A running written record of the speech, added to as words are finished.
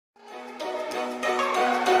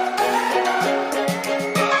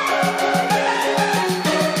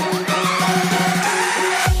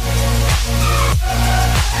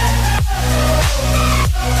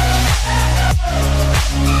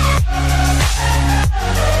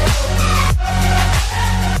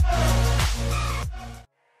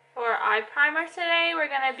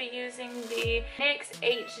be using the NYX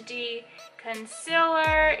HD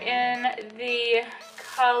concealer in the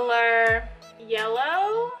color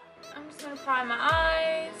yellow. I'm just gonna prime my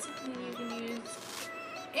eyes. You can use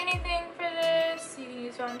anything for this. You can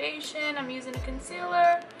use foundation. I'm using a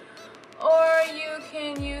concealer, or you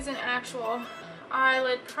can use an actual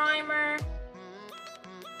eyelid primer.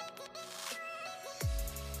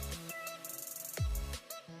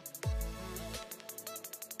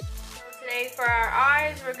 Today for our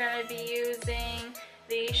eyes, we're going to be using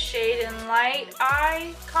the Shade and Light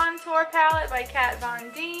Eye Contour Palette by Kat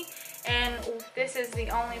Von D. And this is the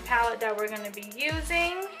only palette that we're going to be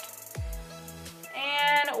using.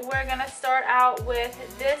 And we're going to start out with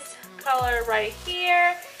this color right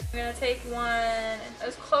here. We're going to take one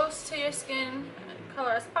as close to your skin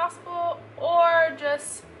color as possible, or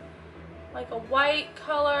just like a white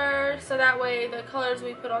color, so that way the colors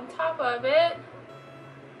we put on top of it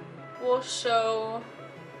will show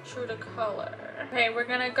true to color. Okay, we're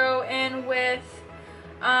gonna go in with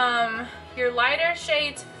your lighter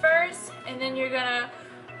shades first, and then you're gonna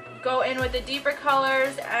go in with the deeper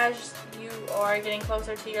colors as you are getting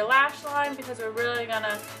closer to your lash line, because we're really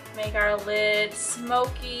gonna make our lid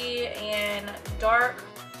smoky and dark.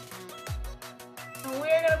 And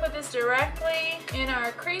we're gonna put this directly in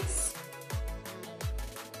our crease.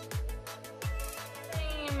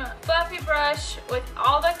 Same fluffy brush with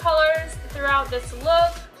all the colors throughout this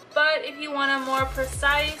look, but if you want a more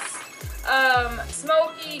precise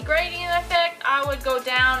smoky gradient effect, I would go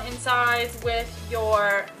down in size with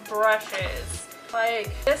your brushes.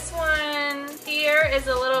 Like this one here is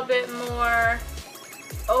a little bit more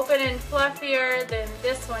open and fluffier than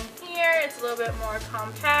this one here. It's a little bit more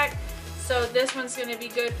compact. So this one's going to be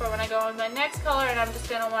good for when I go with my next color, and I'm just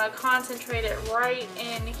going to want to concentrate it right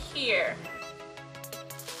in here.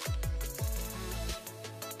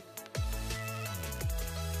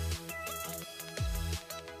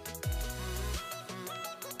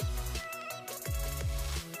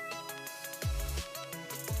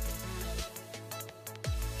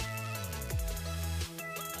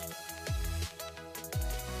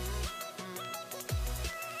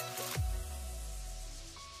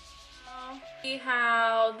 See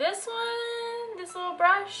how this little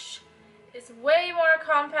brush is way more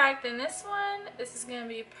compact than this one. This is going to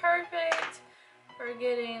be perfect for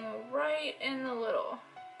getting right in the little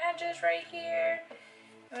edges right here.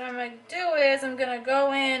 What I'm going to do is I'm going to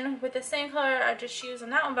go in with the same color I just used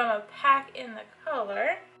on that one, but I'm going to pack in the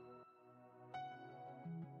color.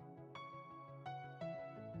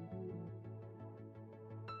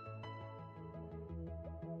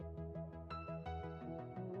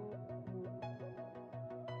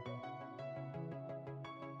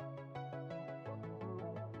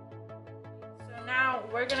 Now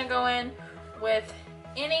we're gonna go in with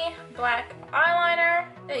any black eyeliner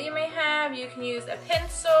that you may have. You can use a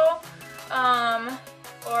pencil,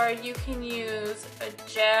 or you can use a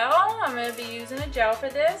gel. I'm gonna be using a gel for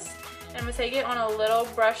this, and I'm gonna take it on a little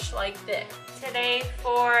brush like this. Today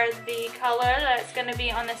for the color that's gonna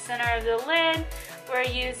be on the center of the lid, we're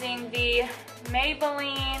using the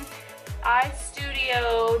Maybelline Eye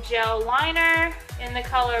Studio Gel Liner in the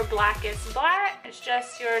color Black is Black. It's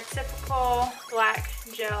just your typical black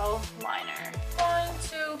gel liner. I'm going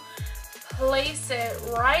to place it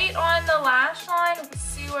right on the lash line.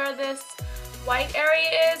 See where this white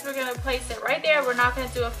area is? We're going to place it right there. We're not going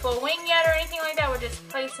to do a full wing yet or anything like that. We're just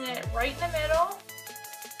placing it right in the middle.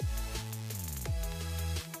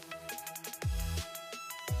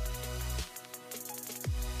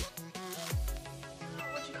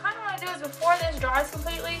 Before this dries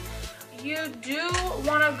completely, you do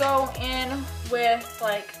want to go in with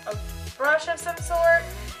like a brush of some sort,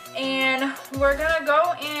 and we're gonna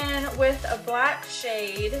go in with a black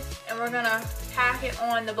shade, and we're gonna pack it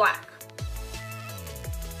on the black.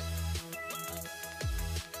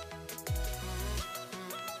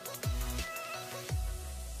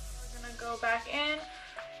 We're gonna go back in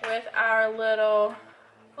with our little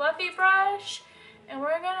fluffy brush, and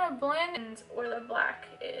we're gonna blend where the black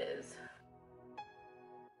is.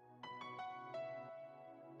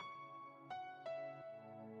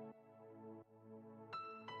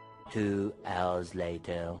 2 hours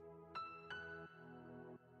later.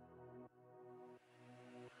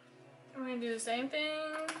 We're going to do the same thing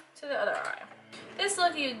to the other eye. This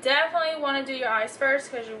look, you definitely want to do your eyes first,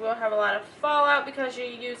 because you will have a lot of fallout because you're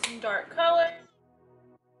using dark color.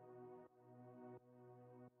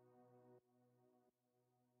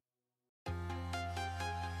 To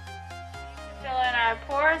fill in our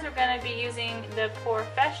pores, we're going to be using the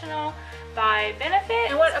Porefessional by Benefit.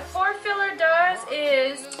 And what a pore filler does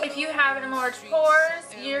is, if if you have enlarged pores,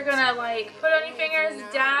 you're gonna like put on your fingers,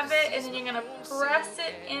 dab it, and then you're gonna press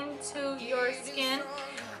it into your skin.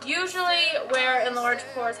 Usually where enlarged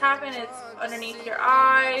pores happen, it's underneath your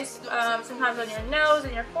eyes, sometimes on your nose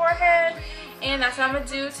and your forehead, and that's what I'm gonna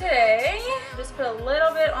do today. Just put a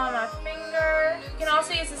little bit on my finger. You can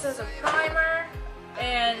also use this as a primer,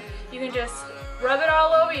 and you can just rub it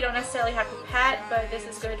all over. You don't necessarily have to pat, but this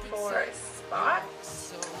is good for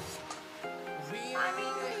spots.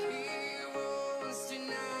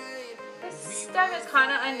 This stuff is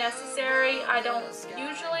kind of unnecessary. I don't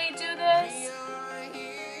usually do this,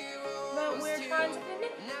 but we're trying something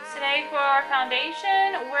new. Today for our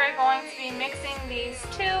foundation, we're going to be mixing these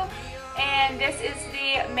two, and this is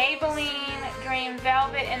the Maybelline Dream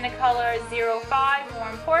Velvet in the color 05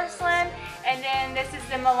 Warm Porcelain, and then this is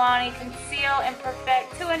the Milani Conceal and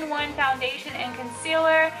Perfect 2-in-1 foundation and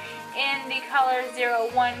concealer in the color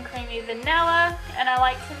 01 Creamy Vanilla. And I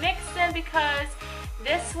like to mix them because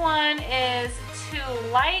this one is too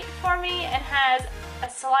light for me and has a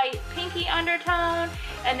slight pinky undertone,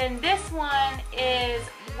 and then this one is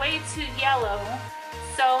way too yellow.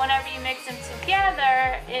 So whenever you mix them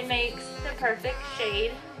together, it makes the perfect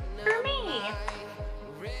shade for me.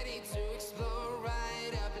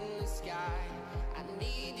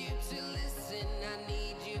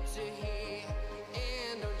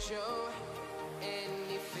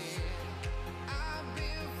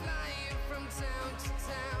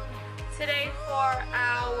 Today for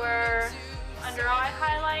our under eye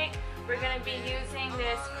highlight, we're going to be using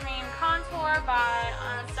this cream contour by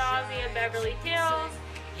Anastasia Beverly Hills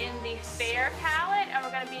in the Fair palette, and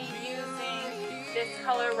we're going to be using this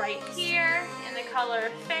color right here in the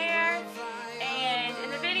color Fair. And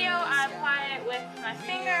in the video I apply it with my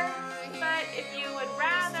finger, but if you would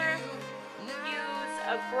rather use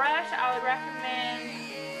a brush, I would recommend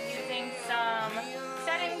using some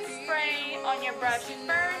setting spray on your brush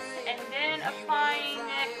first and then applying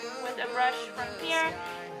it with a brush from here,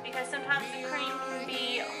 because sometimes the cream can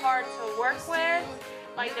be hard to work with.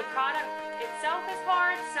 Like the product itself is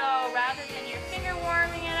hard, so rather than your finger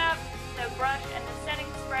warming it up, the brush and the setting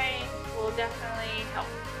spray will definitely help.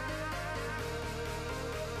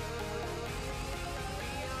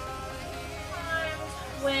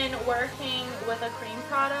 When working with a cream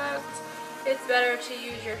product, it's better to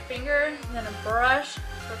use your finger than a brush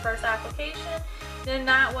for first application. Then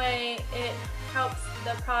that way it helps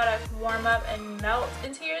the product warm up and melt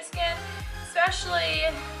into your skin, especially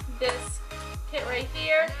this kit right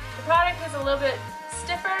here. The product is a little bit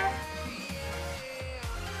stiffer.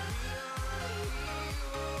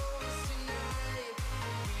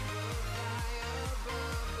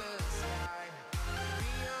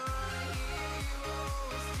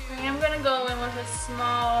 And I'm going to go in with a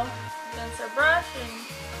small condenser brush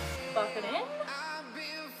and buff it in.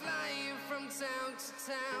 Town to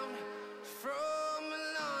town, from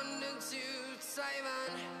London to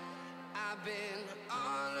Taiwan, I've been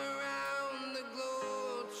all around the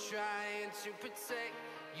globe trying to protect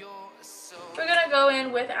your soul. We're gonna go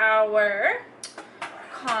in with our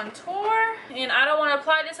contour, and I don't want to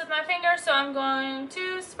apply this with my finger, so I'm going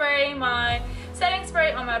to spray my setting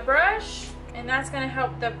spray on my brush, and that's gonna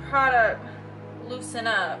help the product loosen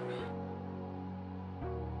up.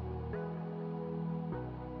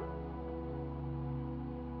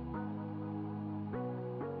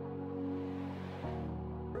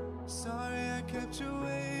 Sorry I kept you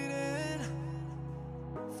waiting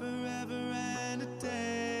forever and a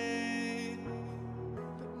day,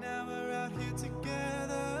 but now we're out here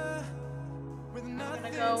together with nothing.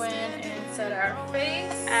 I'm gonna go in and set our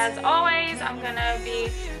face. As always, I'm gonna be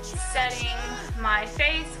setting my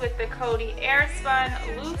face with the Coty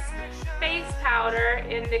Airspun Loose Face Powder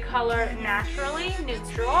in the color Naturally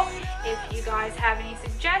Neutral. If you guys have any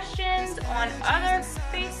suggestions on other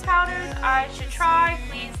face powders I should try,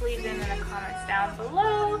 please leave them in the comments down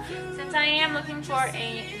below, since I am looking for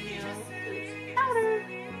a new loose powder.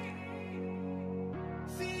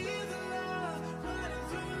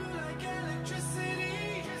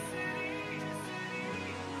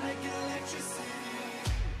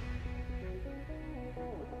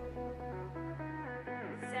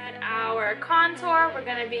 Our contour, we're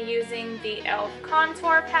going to be using the e.l.f.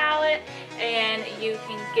 contour palette, and you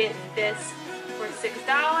can get this for $6,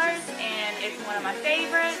 and it's one of my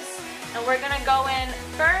favorites. And we're going to go in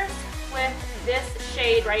first with this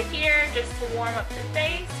shade right here just to warm up the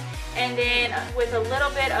face, and then with a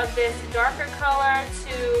little bit of this darker color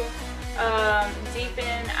to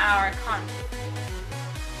deepen our contour.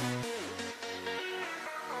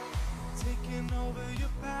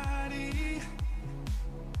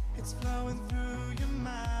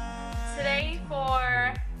 today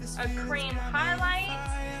for a cream highlight.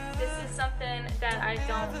 This is something that I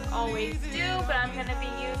don't always do, but I'm going to be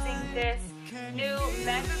using this new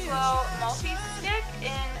Mega Glow multi-stick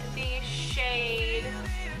in the shade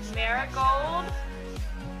Marigold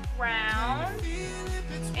Round.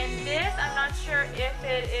 And this, I'm not sure if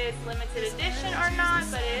it is limited edition or not,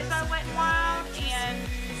 but it is by Wet n Wild, and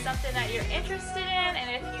it's something that you're interested in. And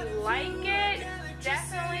if you like it,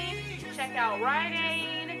 definitely check out Rite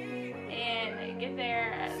Aid and get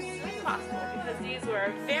there as soon as possible, because these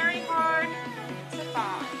were very hard to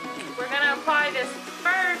find. We're going to apply this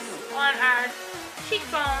first on our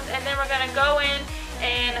cheekbones, and then we're going to go in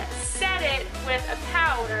and set it with a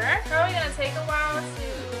powder. It's probably going to take a while to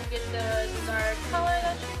get the desired color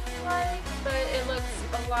that you like, but it looks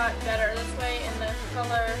a lot better this way, and the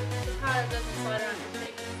color, the powder doesn't slide around your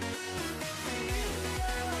face.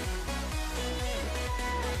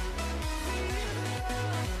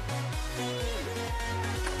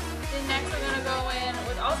 Then next we're going to go in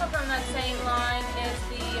with, also from that same line, is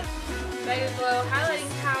the Mega Glow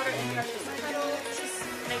highlighting powder in Precious Petals.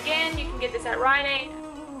 And again, you can get this at Rite Aid.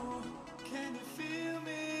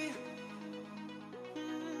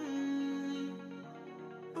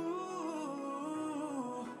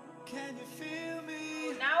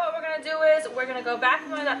 We're gonna go back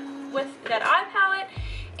with that eye palette,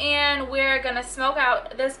 and we're gonna smoke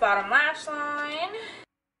out this bottom lash line.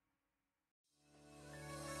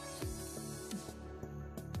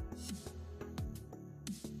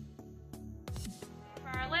 For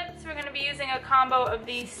our lips, we're gonna be using a combo of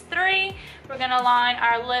these three. We're gonna line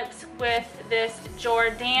our lips with this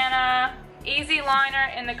Jordana Easy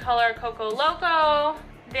Liner in the color Coco Loco.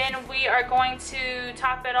 Then we are going to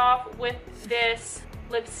top it off with this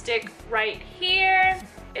lipstick right here.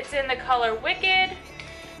 It's in the color Wicked.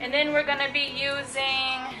 And then we're gonna be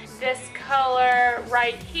using this color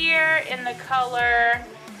right here in the color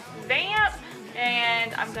Vamp.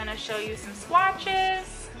 And I'm gonna show you some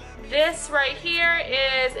swatches. This right here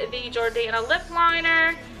is the Jordana lip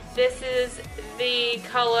liner. This is the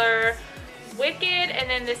color Wicked, and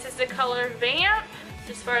then this is the color Vamp.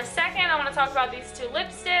 Just for a second, I wanna talk about these two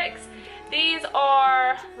lipsticks. These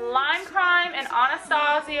are Lime Crime and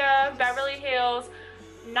Anastasia Beverly Hills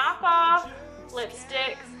knockoff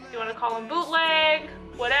lipsticks. If you want to call them bootleg,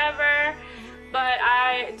 whatever. But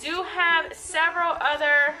I do have several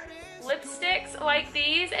other lipsticks like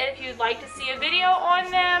these, and if you'd like to see a video on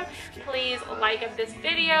them, please like up this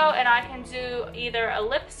video, and I can do either a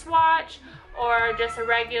lip swatch or just a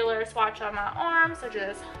regular swatch on my arm, so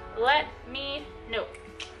just let me know.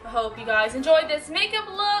 I hope you guys enjoyed this makeup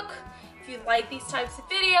look. If you like these types of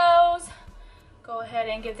videos, go ahead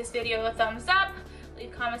and give this video a thumbs up.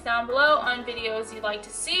 Leave comments down below on videos you'd like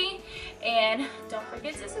to see. And don't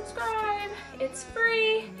forget to subscribe. It's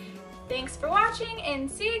free. Thanks for watching,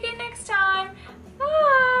 and see you again next time.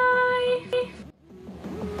 Bye.